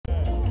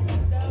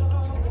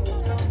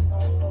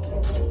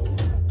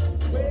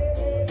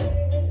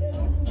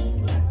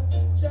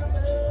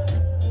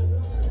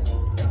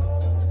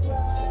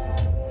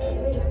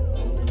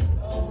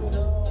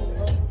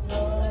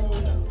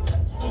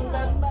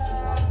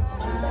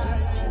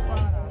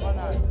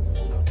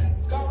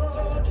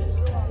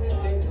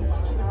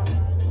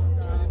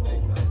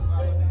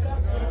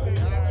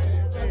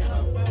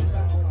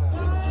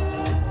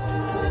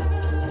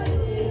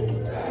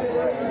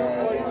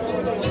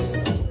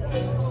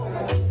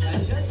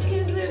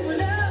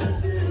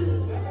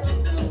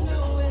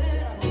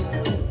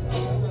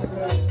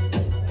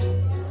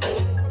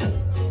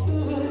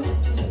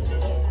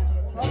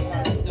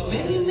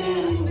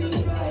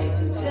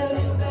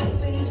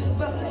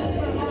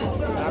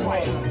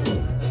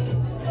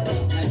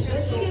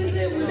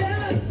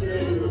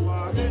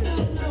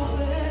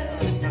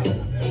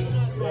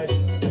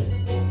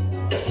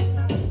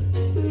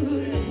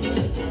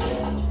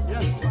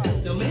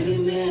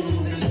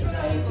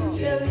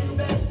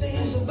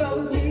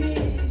about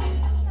me.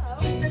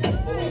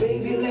 Oh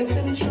baby, let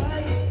them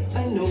try.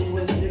 I know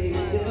one day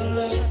they'll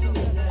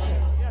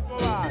recognize,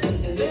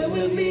 and there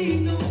will be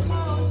no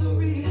cause or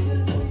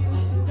reason for you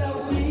to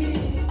doubt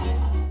me.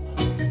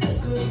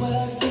 Cause what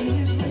I feel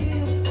is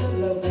real. The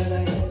love that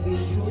I have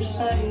is your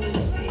sign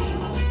to see.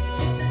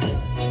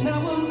 Now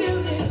I'm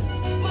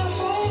building my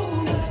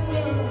whole wide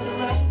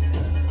world around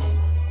you.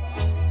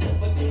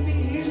 But baby,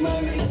 here's my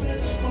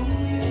request from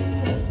you.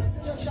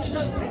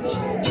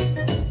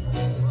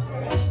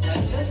 I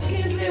just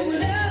can't live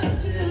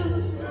without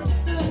you.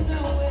 No,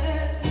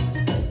 nowhere.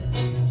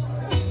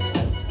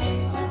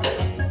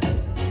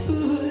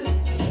 Ooh.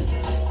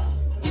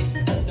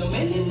 Now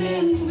many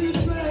men will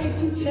try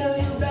to tell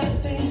you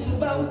bad things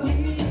about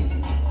me.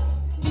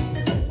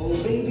 Oh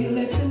baby,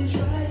 let them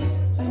try.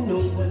 I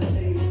know one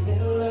day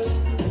they'll ask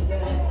you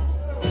back,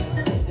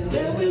 and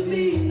there will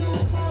be no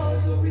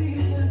cause or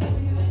reason for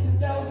you to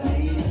doubt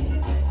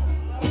me.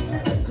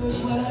 Cause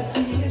what I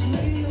feel is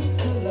real.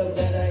 The love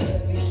that I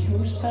have is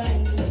your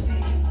sign to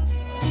see.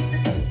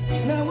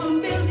 Now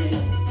I'm building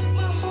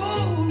my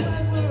whole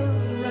wide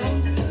world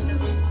around you.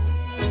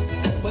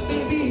 But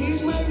baby,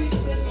 here's my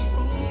request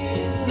from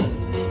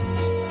you.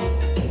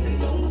 Baby,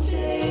 don't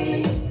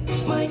take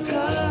my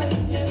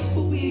kindness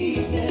for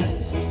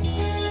weakness.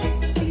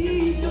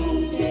 Please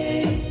don't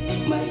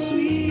take my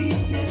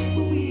sweetness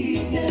for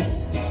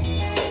weakness.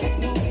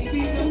 No,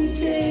 baby, don't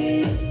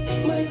take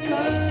my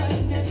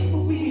kindness for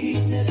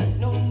weakness.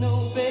 No,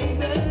 no,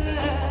 baby.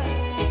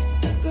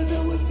 Cause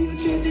our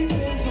future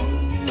depends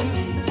on you,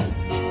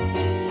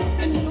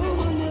 and no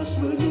one else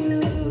will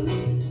do.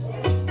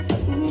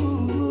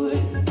 Ooh.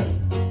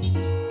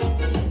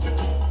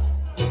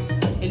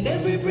 And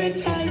every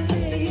breath I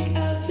take,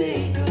 I'll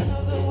take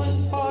another one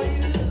for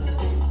you.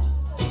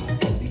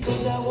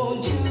 Because I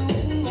want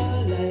you in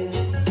my life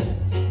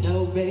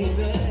now,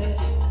 baby.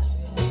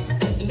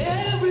 And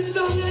every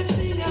song I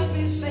sing, I'll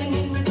be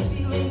singing with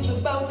feelings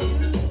about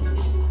you,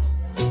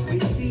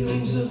 with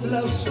feelings of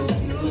love so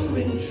pure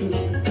and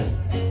true.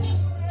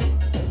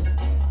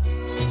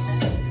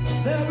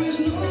 There is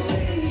no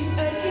way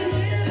I can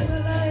live my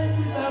life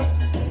without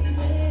you,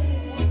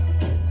 baby.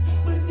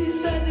 But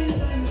this I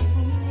desire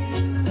from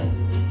you,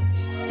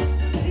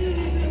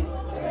 baby.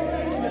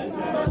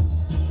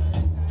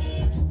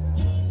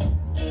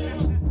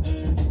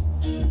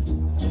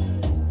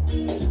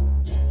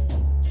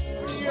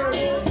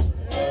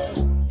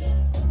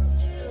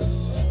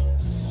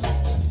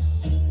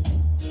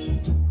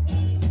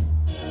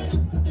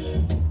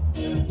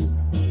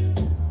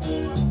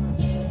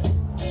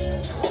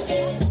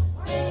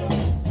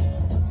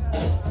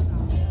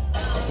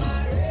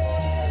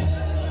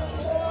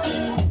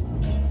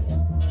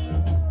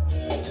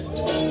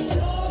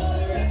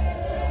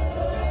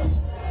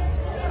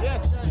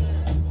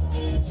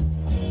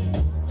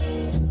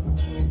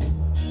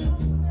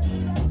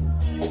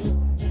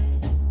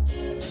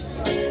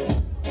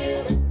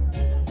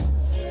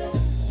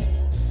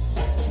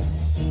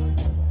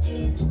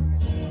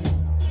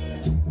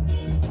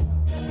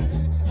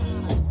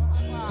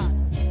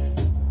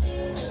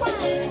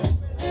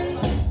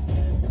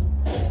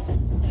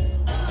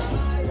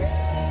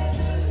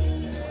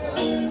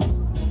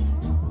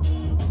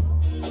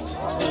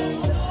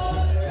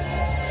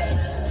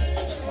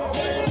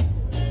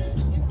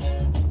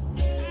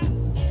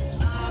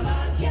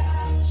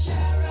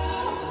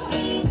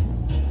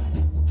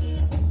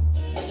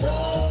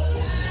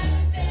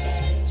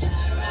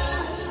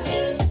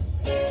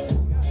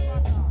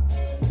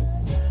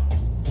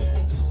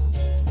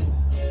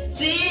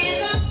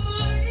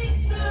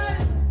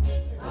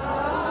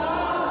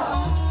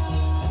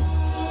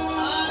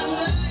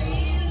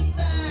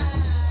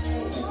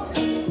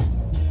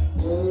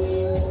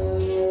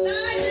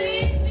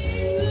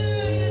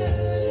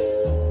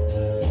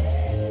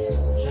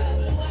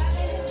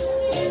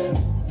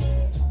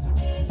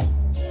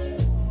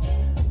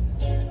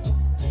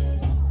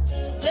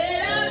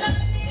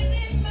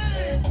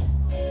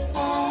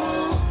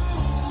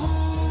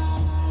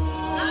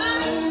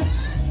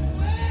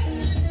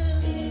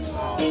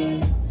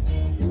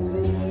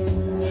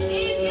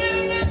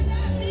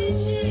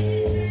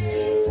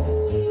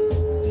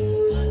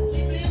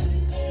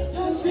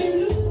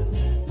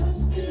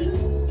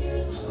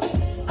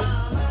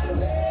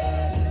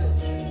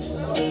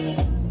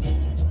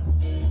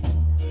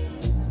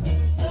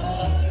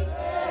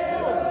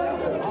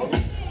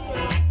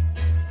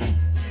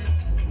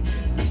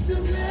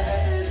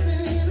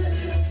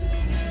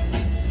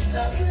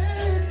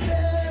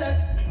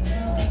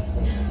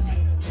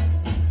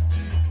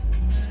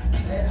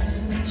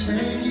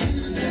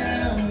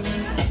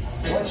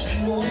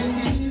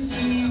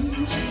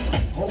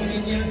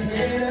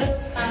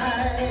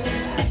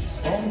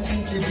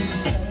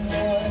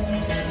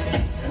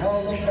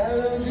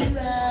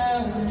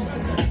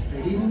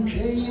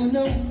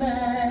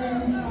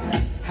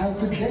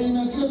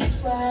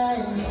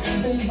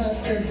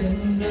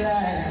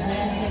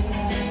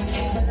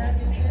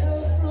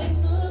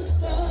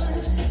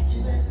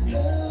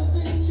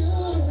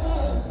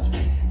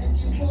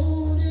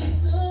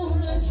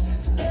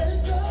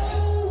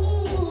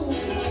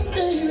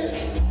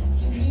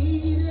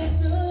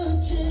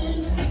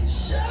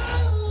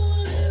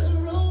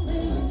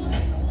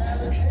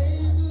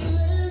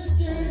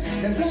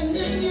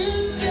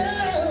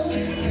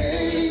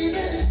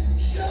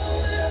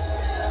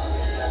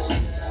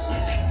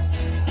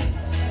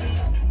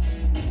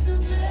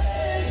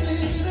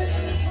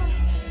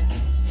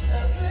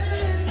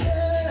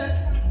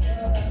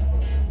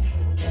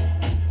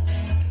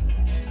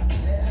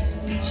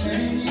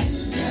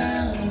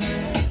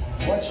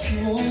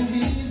 through all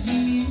these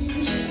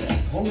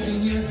years,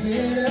 holding your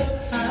head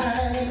up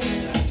high,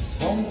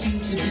 just wanting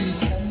to be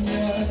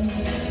someone.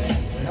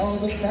 And all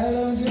the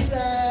fellows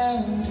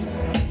around,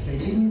 they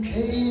didn't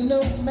pay you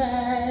no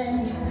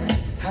mind.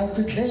 How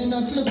could they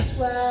not look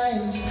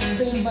twice?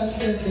 They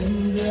must have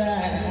been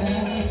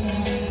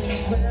blind.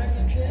 But I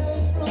could tell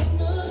from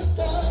the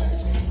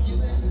start, you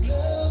had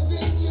love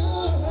in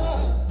your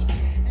heart,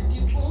 and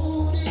you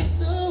wanted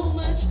so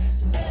much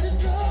to let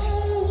it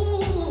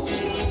go.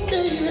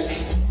 Baby,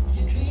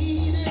 you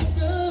needed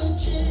the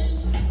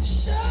chance to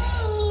show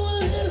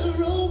a little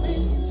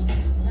romance.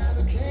 Now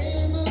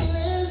became a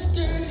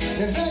molester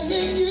and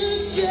hunting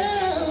you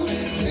down.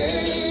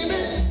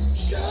 Baby,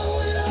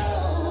 show it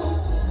all.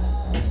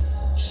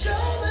 Show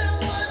them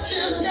what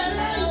you've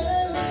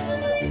done.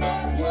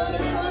 What a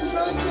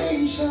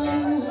confrontation.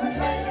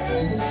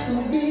 And this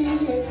will be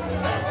it.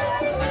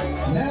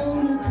 Now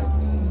look at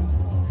me,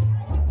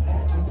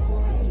 acting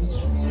for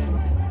it's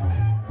real.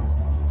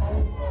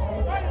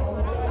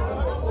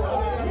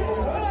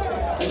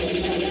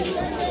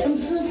 I'm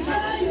so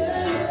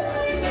tired.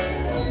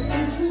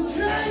 I'm so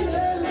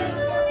tired.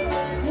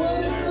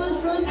 What a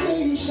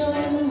confrontation.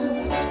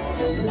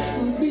 And this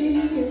will be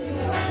it.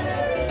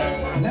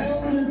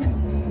 Now look at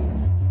me,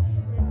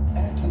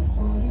 acting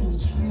for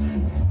it's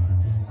real.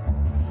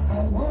 I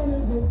wanna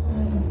go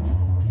home.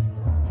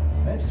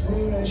 That's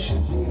where I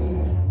should be.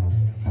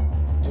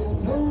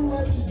 Don't know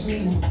what to do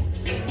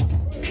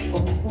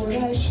or what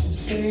I should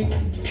say.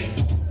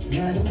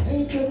 Gotta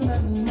make up my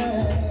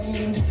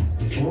mind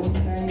before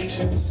night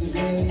turns to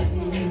day.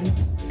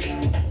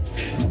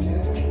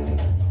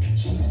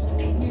 She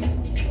told me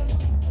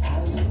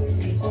I'll be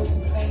waiting for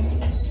you,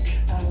 honey.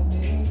 I'll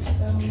make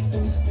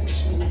something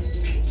special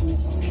for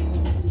you.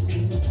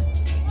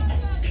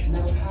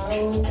 Now how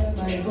am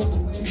I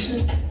going to?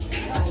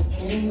 I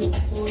can't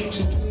afford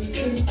to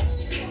wait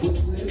with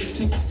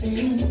lipstick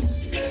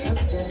stains. I've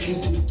got to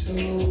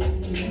tiptoe.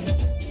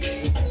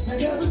 My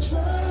double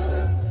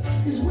trouble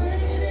is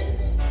waiting.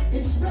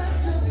 It's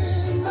wrapped up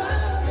in my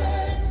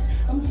bed.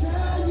 I'm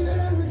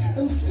tired,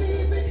 I'm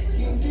sleepy.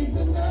 Can't take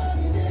the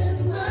noggin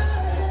in my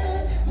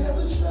head.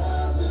 Double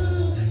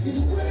trouble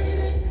is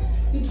waiting.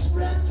 It's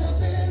wrapped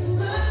up in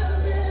my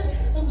bed.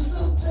 I'm so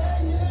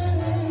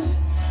tired.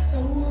 I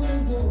wanna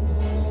go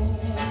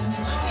home.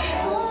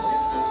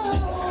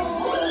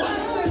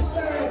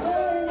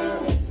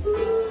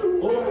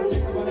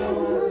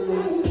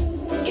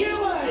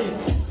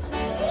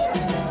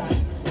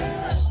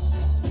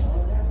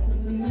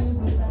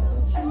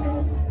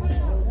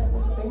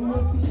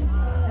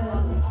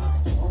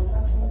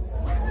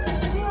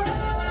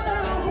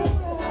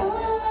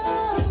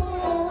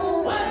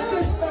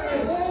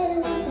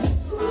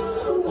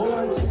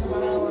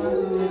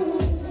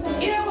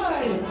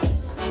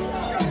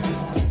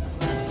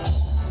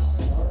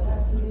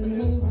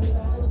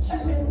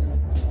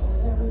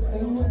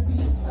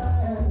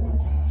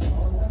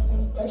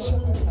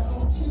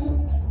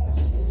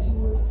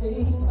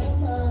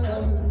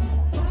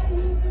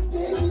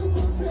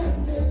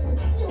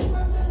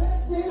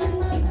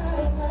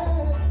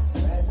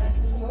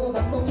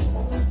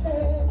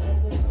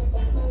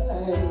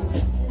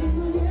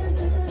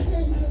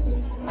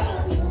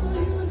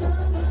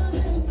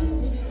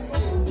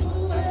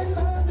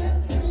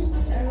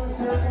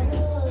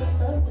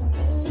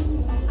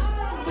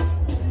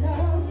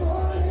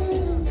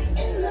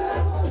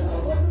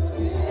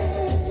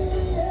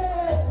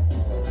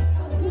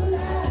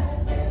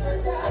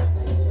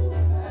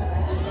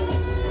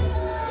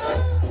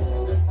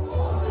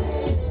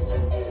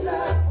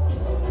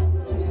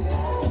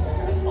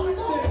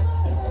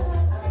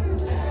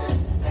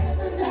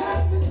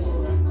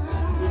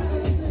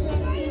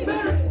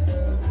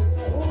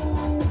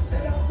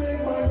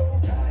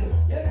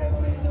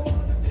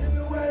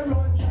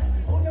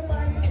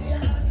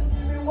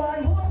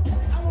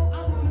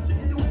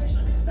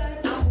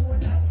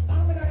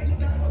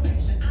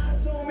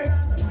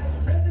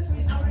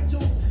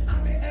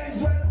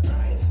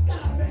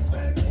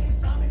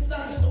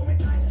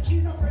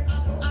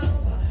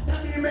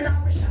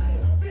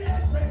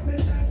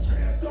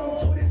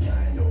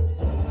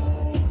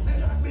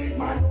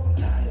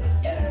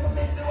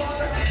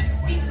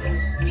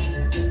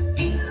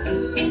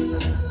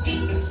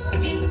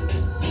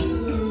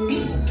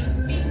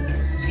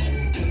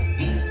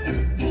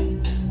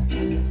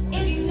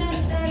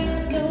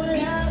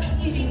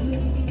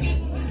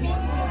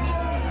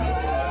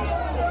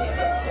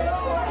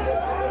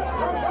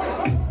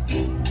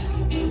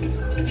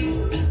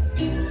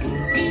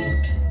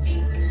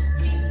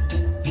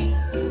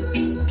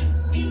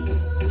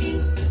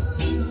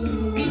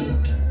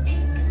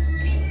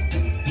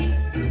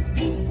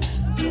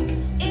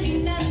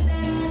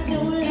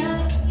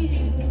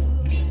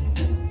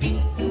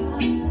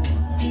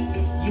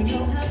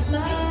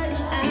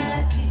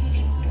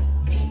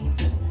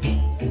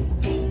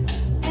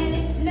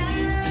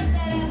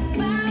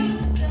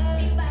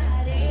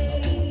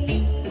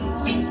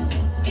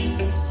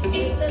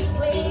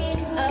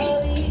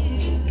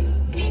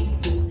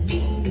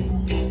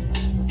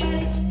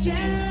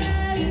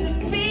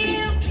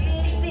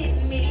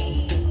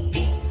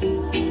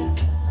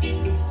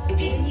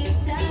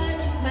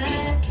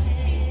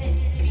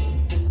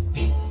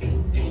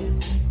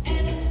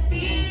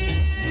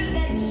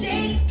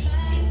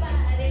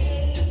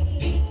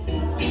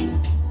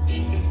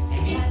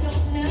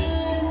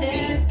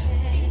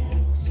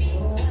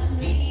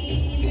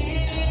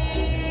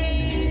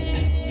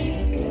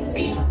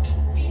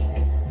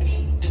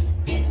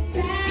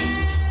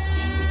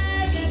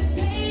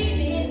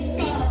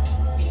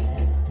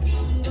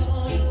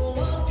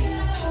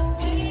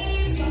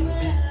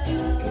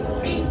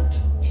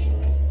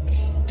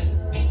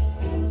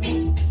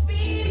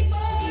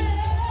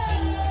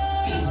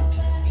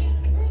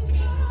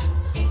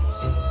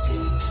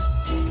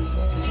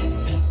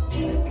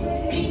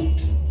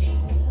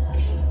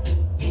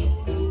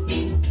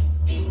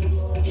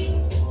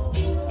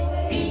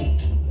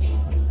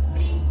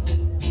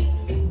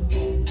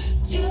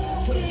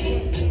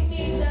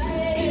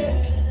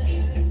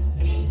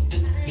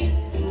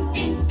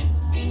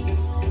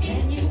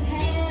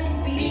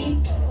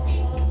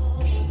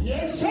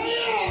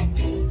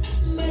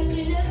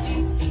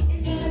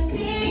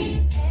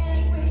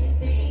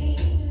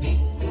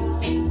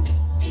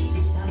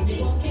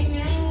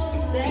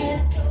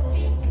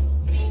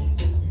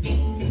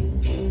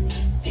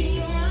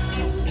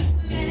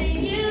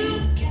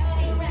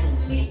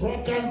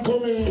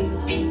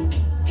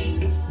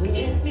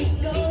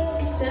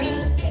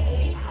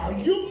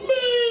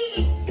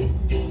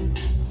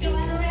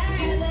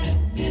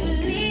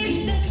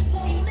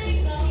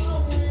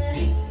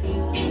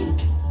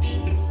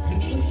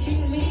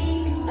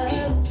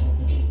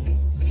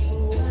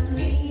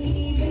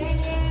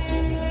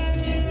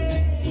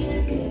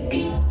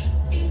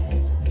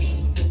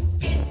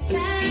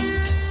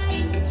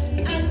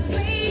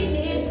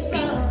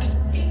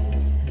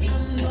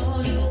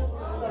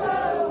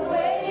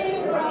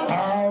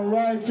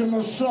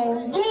 don't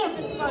sound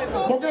good.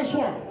 But guess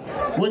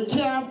what? We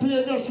can't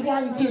play just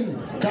one thing.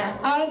 Cause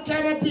all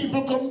kind of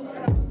people come.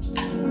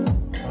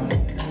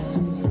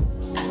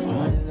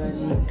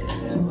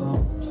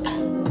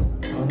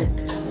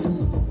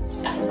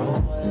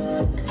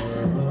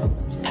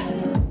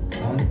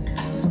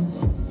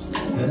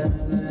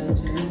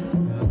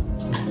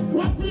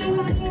 What do you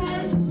want,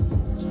 boy?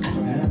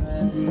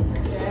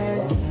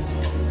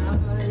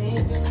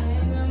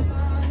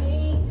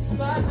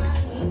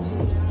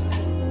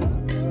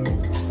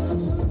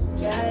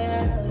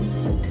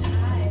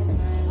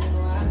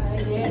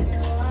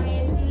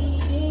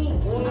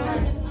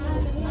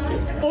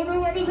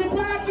 Ready for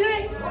party?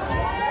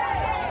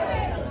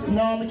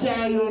 No, I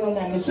can't hear no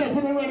man. Myself,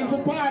 are ready for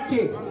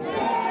party?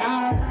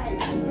 Alright.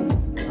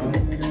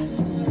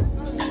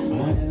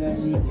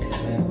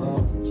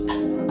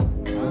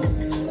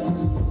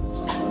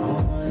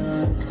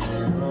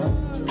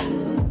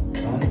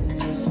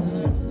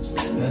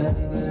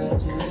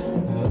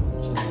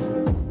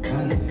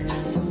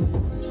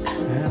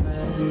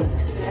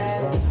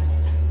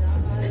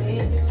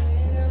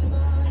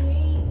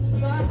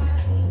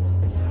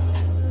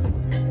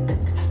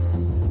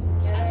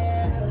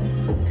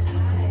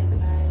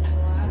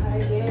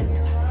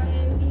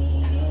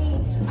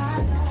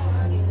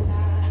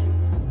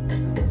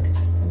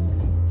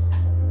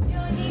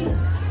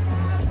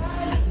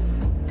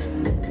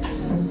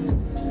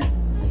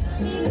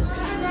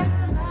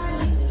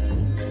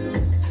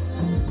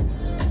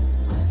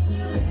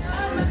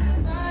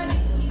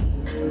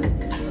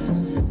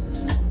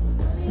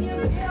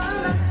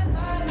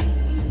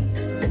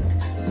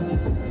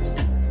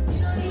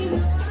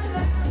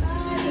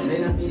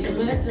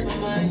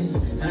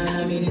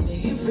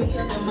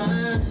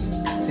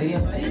 Say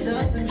your body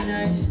talk to me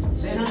nice.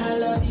 Say no my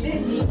love, you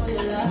didn't need for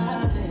your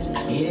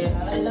life.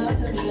 Yeah, I love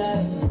to be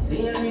like.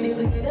 Say everything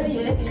together,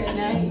 yeah,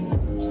 night.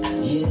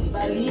 Yeah, if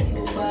I leave you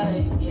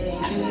goodbye. Yeah,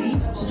 if you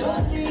leave, I'm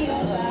struggling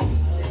your body,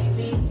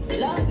 baby.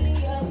 Love me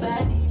your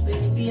body,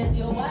 baby. As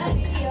your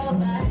body, your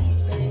body,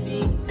 baby.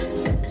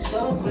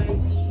 So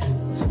crazy.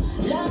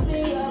 Love me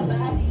your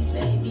body,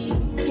 baby.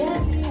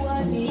 Get me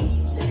what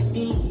needs to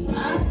me.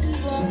 I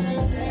just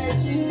wanna let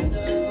you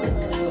know.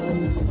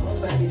 Oh,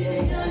 baby,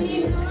 you don't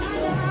need no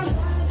other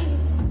body.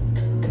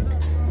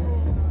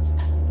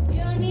 You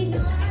don't need no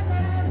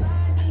other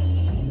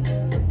body.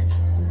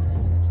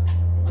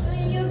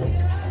 Only you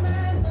feel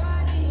my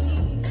body.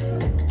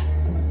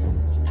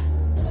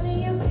 Only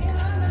you feel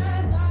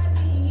my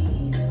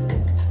body.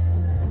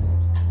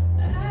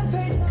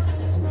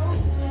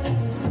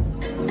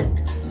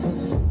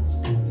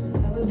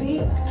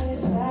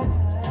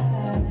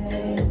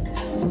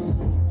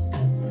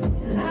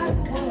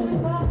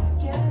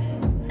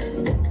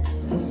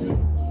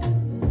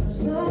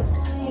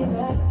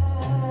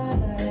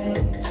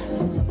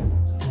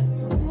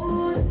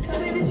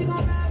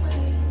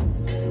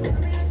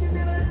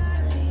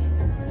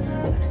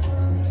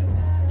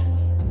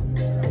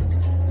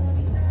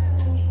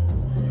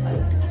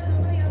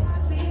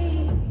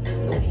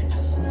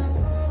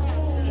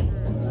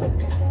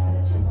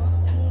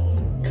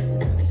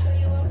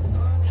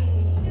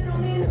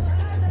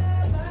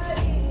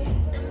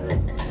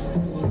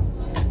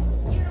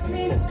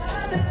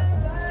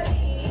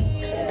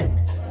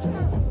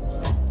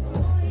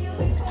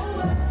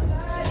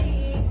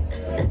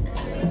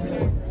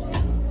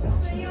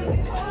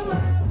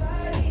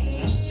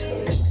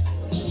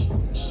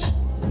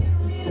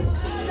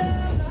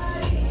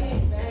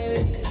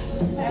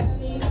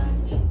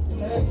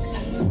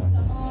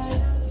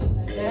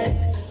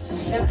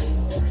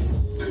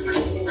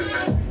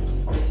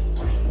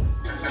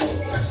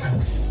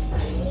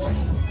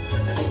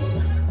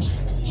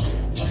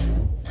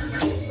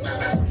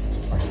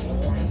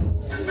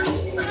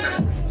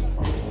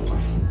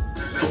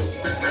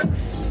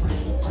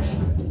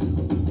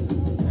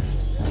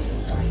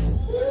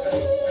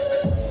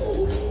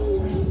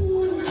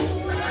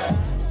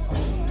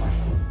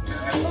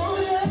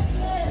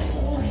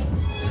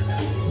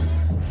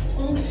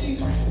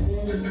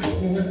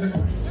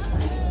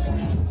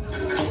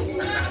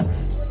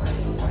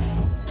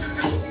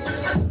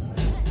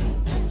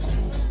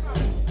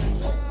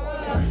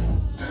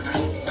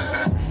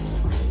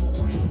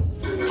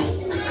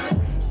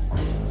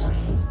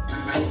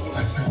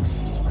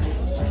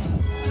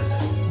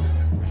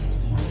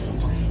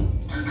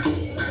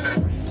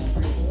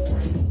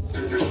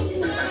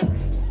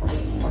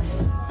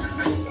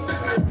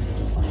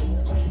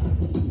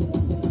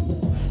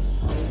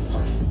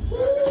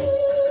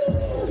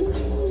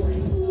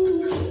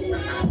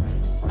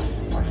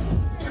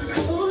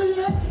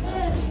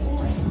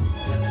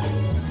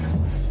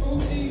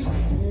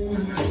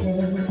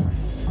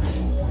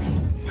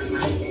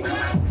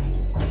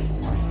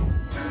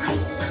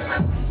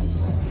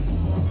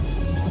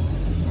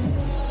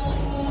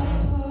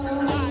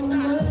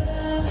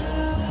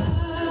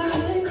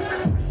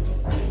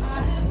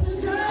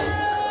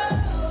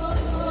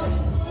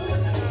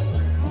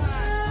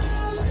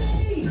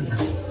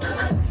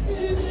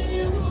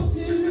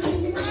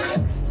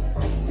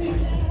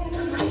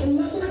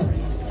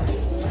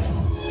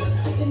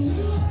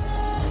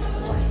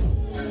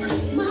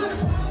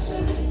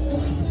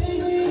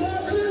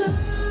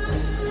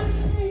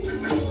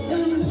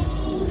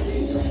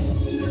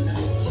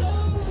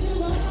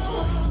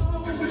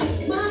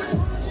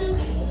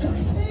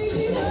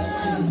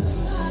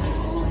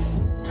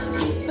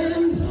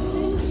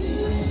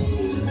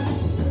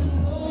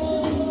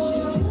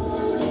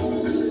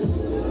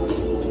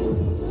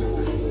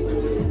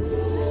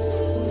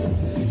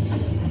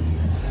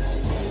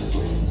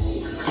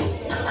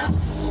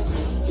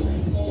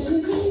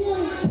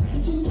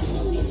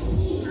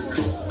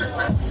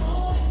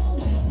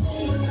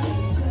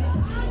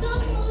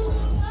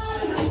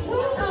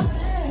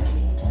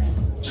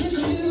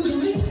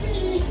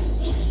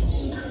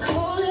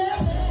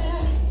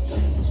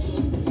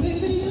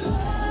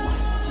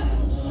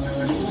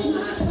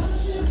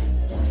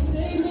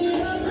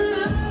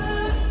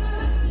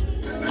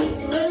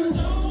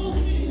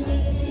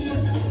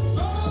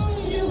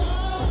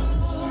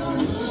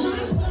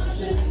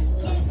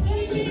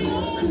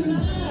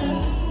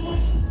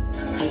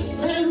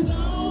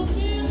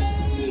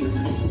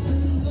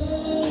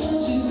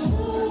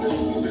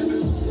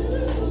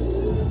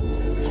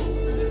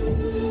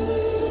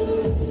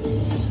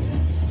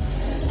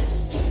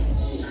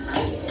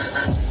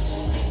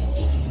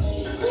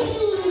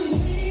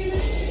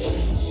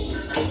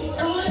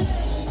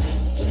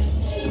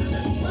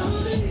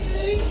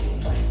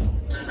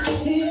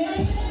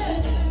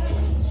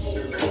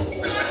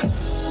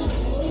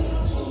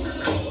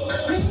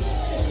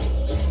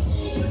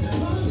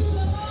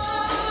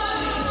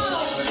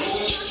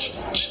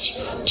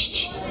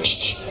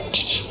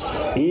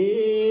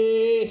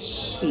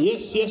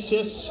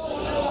 yes.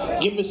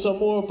 Give me some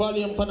more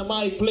volume on the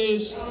mic,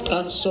 please,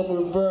 and some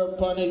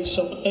reverb on it,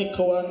 some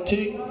echo and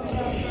thing.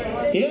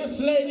 Yes,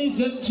 ladies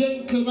and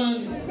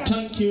gentlemen,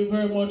 thank you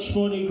very much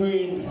for the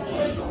green.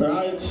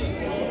 Right?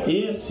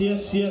 Yes.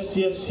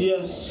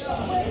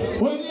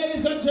 Well,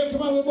 ladies and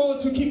gentlemen, we're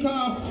about to kick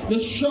off the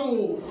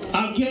show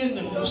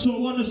again. So I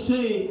want to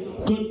say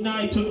good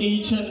night to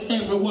each and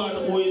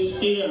everyone who is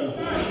here.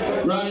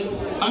 Right?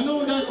 I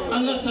know that a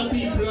lot of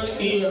people are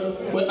here.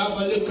 We have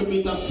a little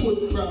bit of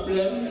foot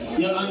problem.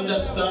 You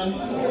understand?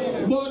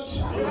 But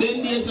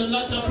then there's a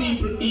lot of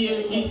people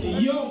here is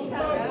young.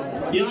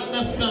 You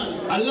understand?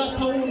 A lot of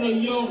them are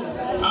young.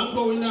 I'm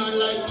going on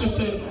like to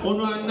say,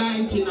 on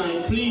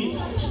 99.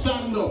 Please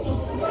stand up.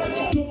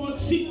 Too much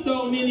sit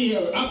down in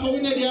here. After we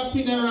know their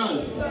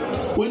funeral,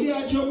 when they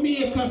are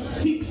Jamaica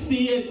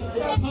 68th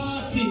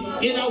party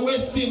in a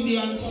West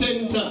Indian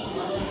Center,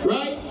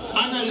 right?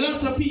 And a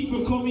lot of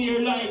people come here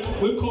like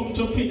we come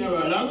to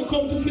funeral. I will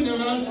come to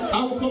funeral.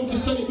 I will come to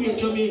celebrate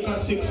Jamaica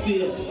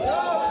 68th.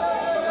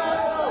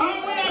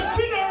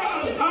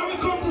 I will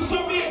come to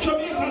celebrate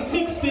Jamaica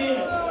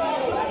 68th.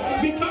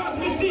 Because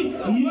we see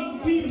young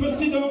people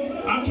sit down,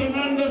 I can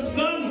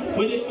understand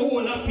with the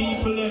older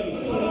people,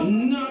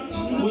 not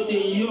with the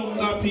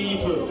younger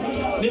people.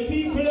 The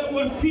people that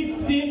were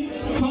 50,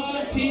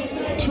 40,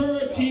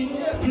 30,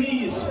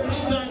 please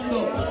stand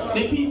up.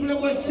 The people that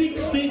were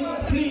 60,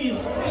 please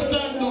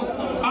stand up.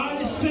 All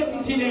the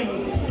 70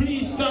 them,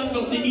 please stand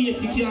up. The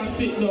 80 can't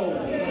sit down.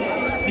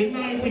 The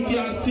 90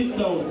 can't sit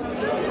down.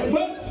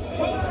 But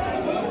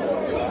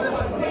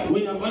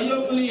we have a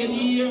young lady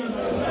here,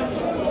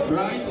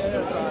 right?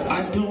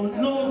 I don't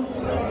know,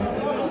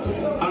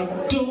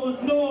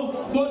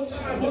 but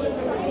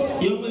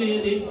young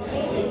lady,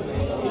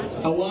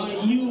 I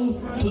want you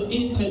to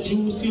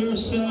introduce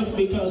yourself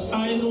because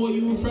I know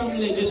you from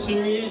Legacy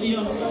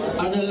Radio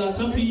and a lot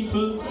of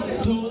people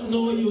don't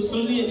know you. So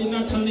Lady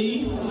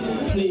Natalie,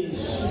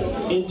 please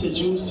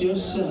introduce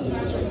yourself.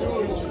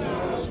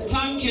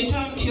 Thank you.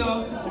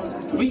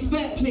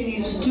 Respect,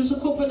 please. Just a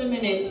couple of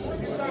minutes.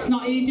 It's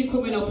not easy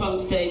coming up on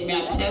stage,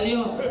 may I tell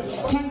you.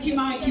 Thank you,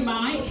 Mikey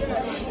Mike.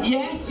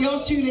 Yes,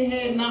 yours truly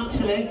here,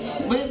 Natalie.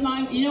 Where's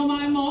my, you know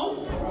my mum?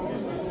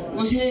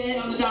 Was here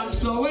on the dance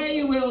floor. Where are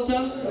you,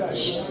 Wilder?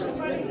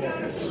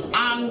 And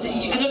I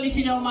don't know if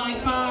you know my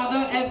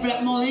father,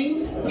 Everett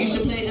Mullings, used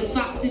to play the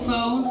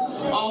saxophone,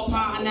 all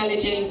part of Nellie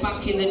James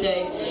back in the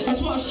day. I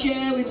just want to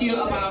share with you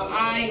about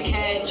I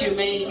Care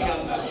Jamaica.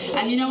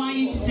 And you know, I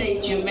used to say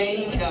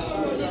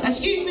Jamaica.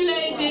 Excuse me,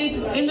 ladies,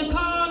 in the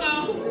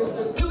corner,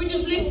 can we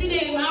just listen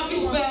in, have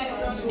respect?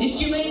 It's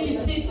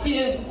Jamaica's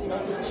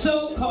 60th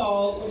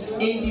so-called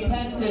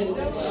independence.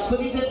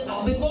 But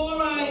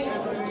before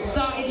I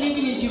started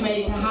living in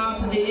Jamaica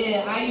half of the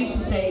year, I used to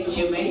say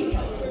Jamaica.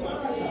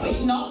 But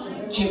it's not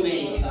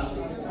Jamaica,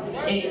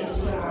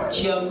 it's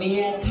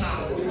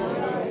Jamaica.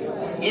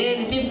 Yeah,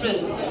 the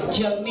difference,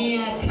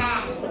 Jamaica.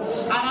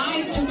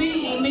 And to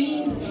me, it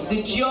means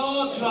the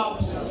jaw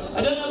drops.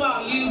 I don't know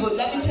about you, but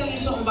let me tell you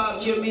something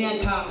about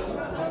Jamaica,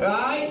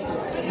 right?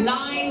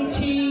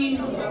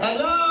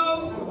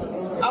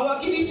 Hello? I will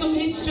give you some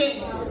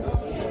history.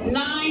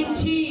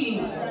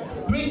 19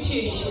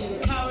 British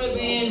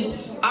Caribbean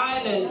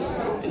islands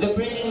the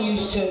Britain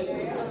used to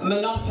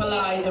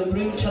monopolize and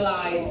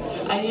brutalize.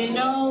 And you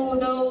know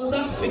those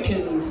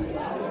Africans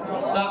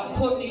that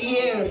couldn't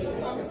hear,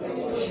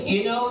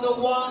 you know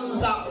the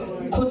ones that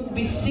couldn't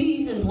be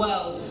seasoned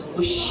well,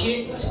 were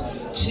shipped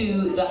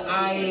to the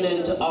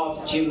island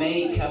of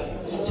Jamaica.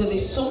 So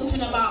there's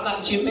something about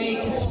that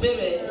Jamaica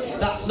spirit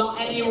that's not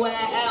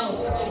anywhere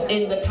else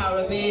in the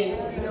Caribbean,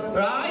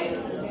 right?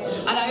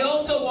 And I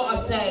also want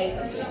to say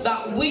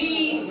that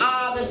we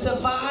are the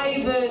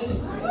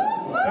survivors,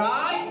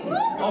 right?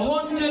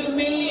 100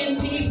 million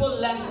people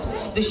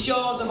left the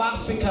shores of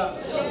Africa.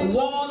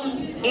 1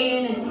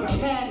 in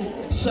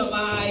 10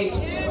 survived.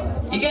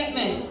 You get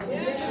me?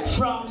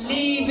 From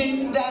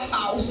leaving their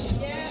house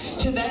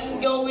to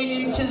then going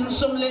into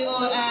some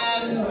little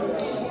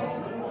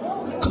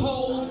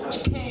cold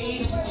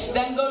caves,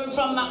 then going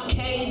from that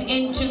cave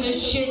into the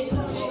ship,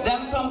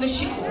 then from the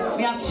ship.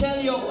 May I tell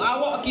you, I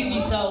want to give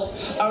yourselves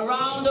a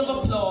round of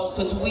applause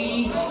because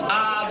we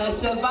are the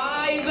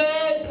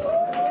survivors.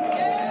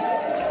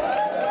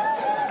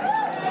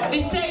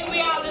 They say we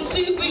are the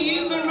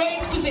superhuman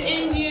race because the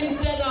Indians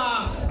dead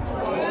off.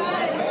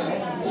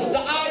 The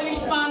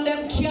Irish man,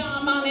 them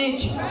can't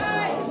manage.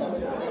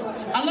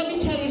 And let me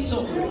tell you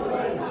something.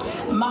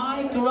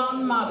 My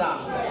grandmother,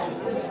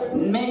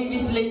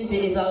 Mavis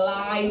Lindsay, is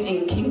alive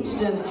in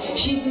Kingston.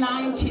 She's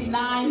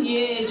 99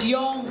 years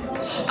young.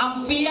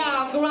 And for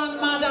your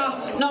grandmother,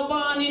 not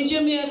born in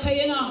Jamaica,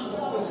 you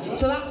know.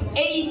 So that's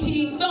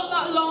 18, it's not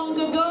that long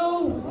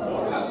ago.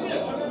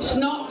 It's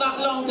not that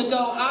long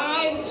ago.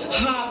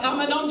 I'm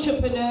an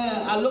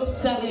entrepreneur. I love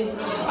selling.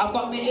 I've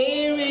got my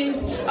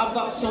earrings, I've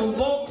got some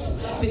books,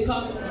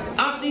 because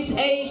at this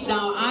age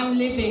now, I'm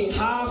living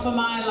half of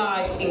my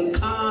life in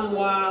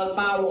Cornwall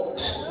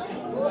Barracks.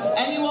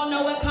 Anyone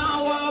know where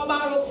Cornwall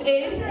Barracks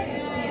is?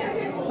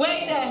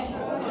 Wait there.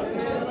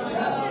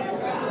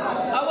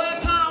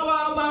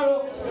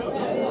 Barracks?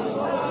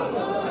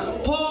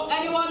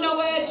 Anyone know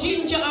where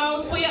Ginger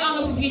House? Put your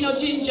hand up if you know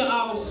Ginger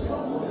House.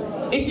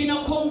 If you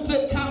know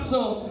Comfort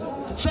Castle,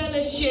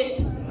 Fellowship,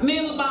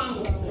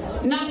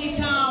 Millbank, Nanny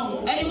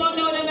Town. Anyone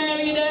know them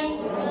area there?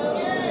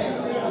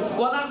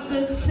 Well, that's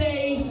the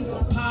safe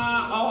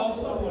part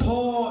of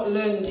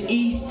Portland,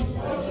 east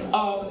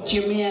of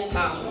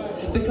Jamaica.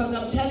 Because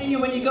I'm telling you,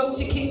 when you go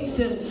to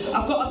Kingston,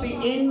 I've got to be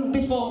in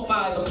before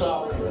 5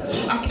 o'clock.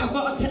 I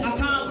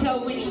can't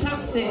tell which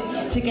taxi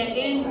to get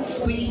in.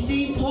 But you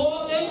see,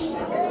 Portland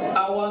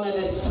are one of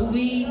the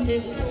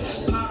sweetest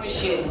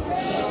parishes.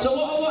 So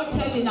what I want to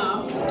tell you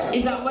now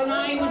is that when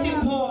I was in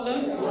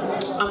Portland,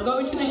 I'm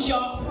going to the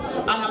shop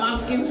and I'm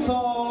asking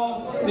for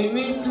my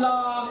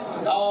Rizla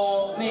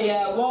or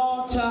my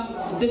water.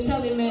 They're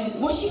telling me,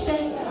 what she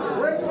say?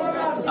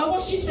 Oh,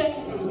 what she say?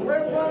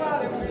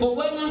 But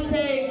when I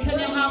say, can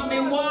you have me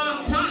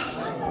water?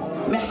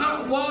 Me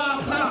hot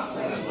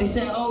water? They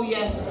say, oh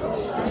yes.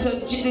 So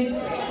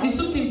there's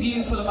something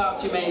beautiful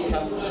about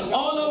Jamaica.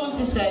 All I want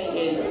to say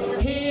is,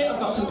 here I've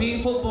got some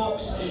beautiful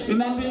books.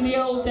 Remembering the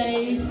old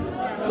days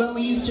when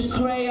we used to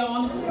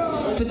crayon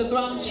for the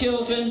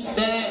grandchildren.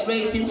 They're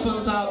raising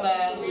funds out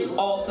there,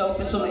 also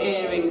for some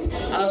earrings.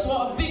 And I just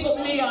want to big up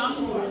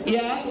Leon,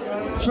 yeah,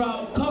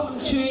 from Cotton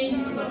Tree,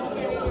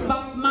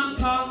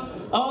 Macca,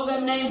 all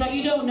them names that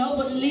you don't know,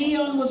 but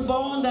Leon was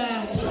born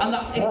there, and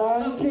that's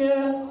Thank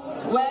you.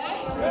 Where?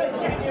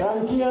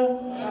 Thank you.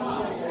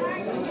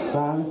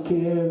 Thank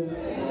you.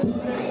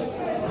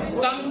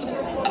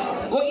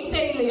 What you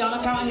saying, Leon?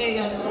 I can't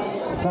hear you.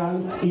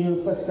 Thank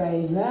you for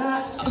saying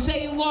that.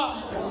 Saying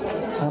what?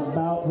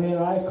 About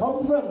where I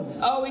come from.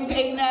 Oh, in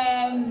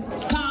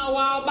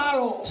Carwell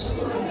Barracks.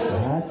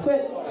 That's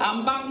it.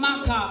 And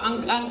Bagmacca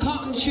and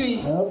Cotton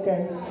Tree.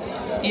 Okay.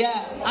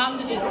 Yeah,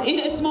 and in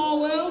a small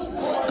world,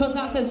 because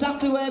that's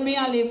exactly where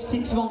I live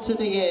 6 months of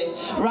the year,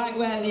 right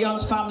where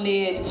Leon's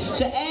family is.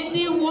 So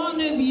any one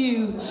of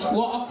you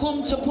want to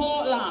come to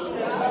Portland,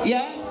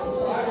 yeah,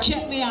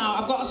 check me out.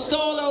 I've got a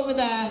stall over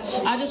there.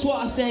 I just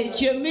want to say,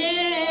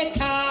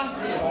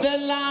 Jamaica, the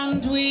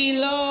land we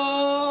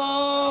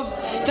love.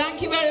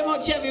 Thank you very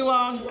much,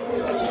 everyone.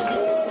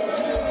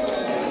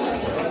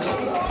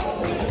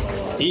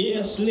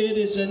 Yes,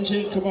 ladies and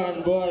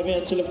gentlemen, boy, I'm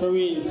here to tell you for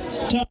real.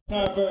 Thank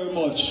her very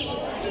much.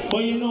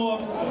 But you know,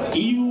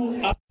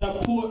 you are the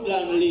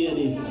Portland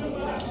lady,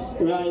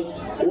 right?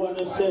 I want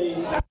to say,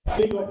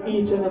 big up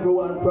each and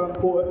everyone from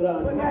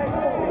Portland.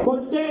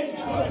 But then,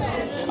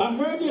 I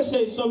heard you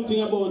say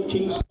something about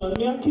Kingston.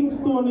 You're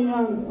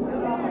Kingstonian,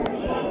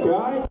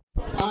 right?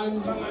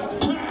 And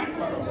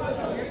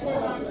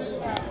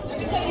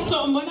Tell you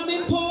something, when I'm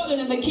in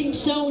Portland and the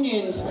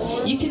Kingstonians,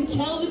 you can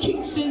tell the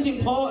Kingstons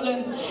in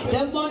Portland,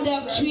 them one they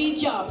have 3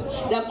 jobs,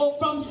 they're up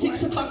from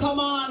 6 o'clock in the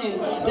morning,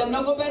 they're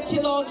not go bed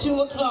till all 2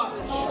 o'clock.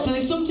 So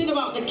there's something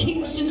about the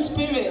Kingston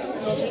spirit,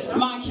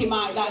 Mikey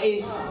Mike, that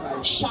is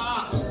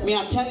sharp, may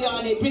I tell you,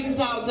 and it brings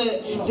out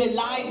the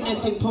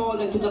liveness in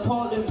Portland, because the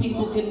Portland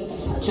people can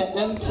take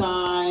them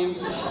time,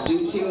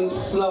 do things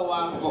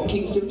slower, but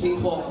Kingston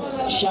people,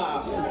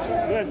 sharp.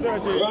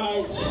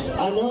 right,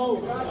 I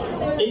know.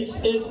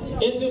 Is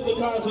it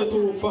because we're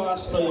too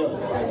fast for you?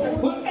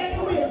 But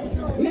anyway,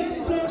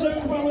 ladies and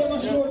gentlemen, we're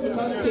not sure to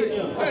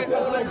continue. Right?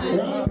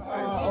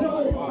 So,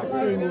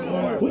 we're going to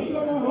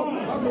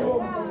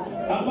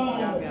have a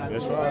man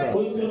who's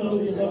going to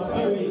do some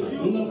very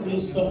lovely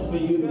stuff for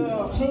you.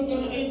 So we're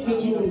going to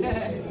introduce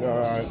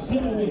We're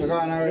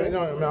waiting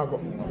on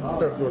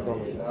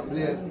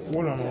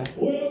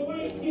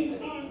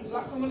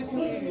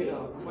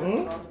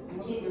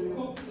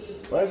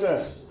What is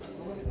that?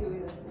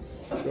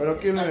 You wanna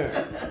kill me?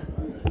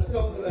 I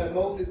told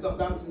Moses stop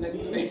dancing next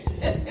to me.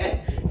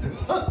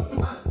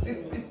 Moses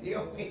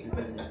videoing.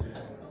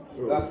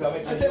 I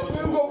said,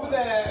 move over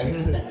there.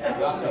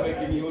 No,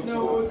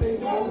 I was saying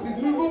to Moses,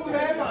 move over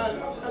there, man.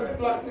 As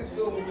Blacks is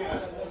filming you.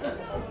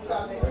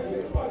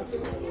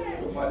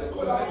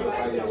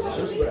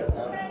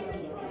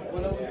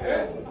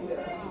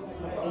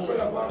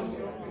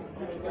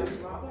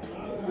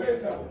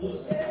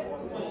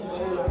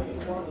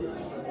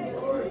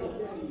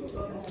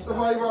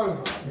 Survival.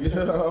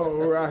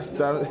 Yo,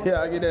 Rasta.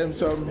 Yeah, give them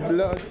some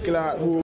blood clot move.